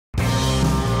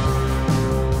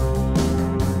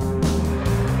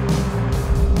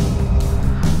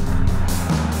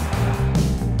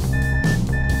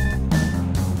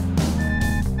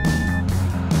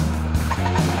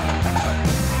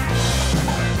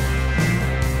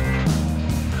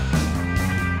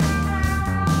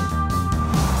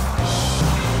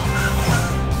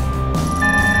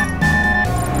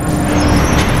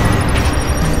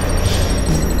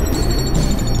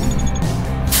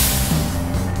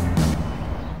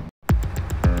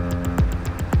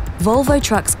Volvo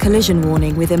Trucks collision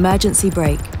warning with emergency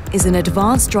brake is an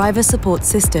advanced driver support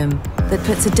system that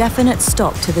puts a definite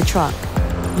stop to the truck,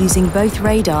 using both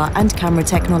radar and camera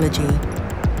technology.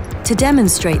 To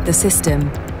demonstrate the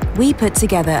system, we put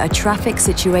together a traffic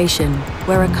situation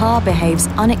where a car behaves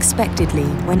unexpectedly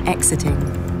when exiting.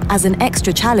 As an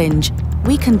extra challenge,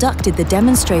 we conducted the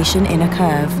demonstration in a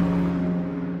curve.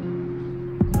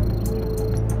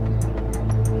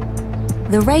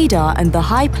 The radar and the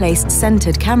high-placed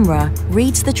centered camera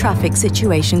reads the traffic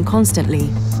situation constantly,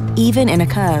 even in a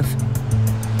curve.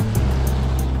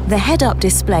 The head-up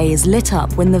display is lit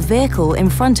up when the vehicle in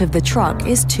front of the truck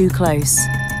is too close.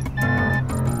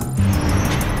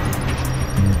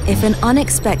 If an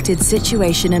unexpected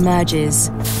situation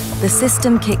emerges, the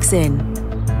system kicks in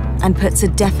and puts a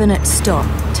definite stop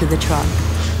to the truck.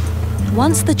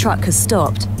 Once the truck has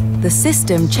stopped, the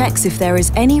system checks if there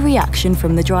is any reaction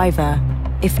from the driver.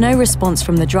 If no response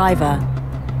from the driver,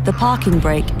 the parking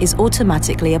brake is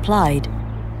automatically applied.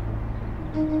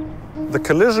 The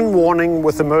collision warning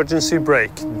with emergency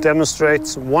brake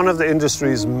demonstrates one of the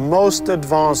industry's most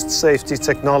advanced safety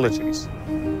technologies.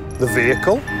 The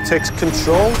vehicle takes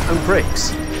control and brakes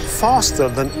faster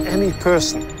than any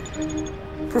person.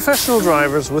 Professional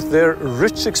drivers with their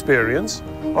rich experience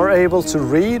are able to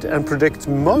read and predict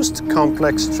most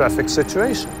complex traffic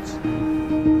situations.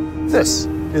 This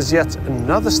is yet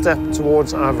another step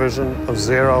towards our vision of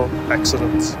zero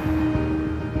accidents.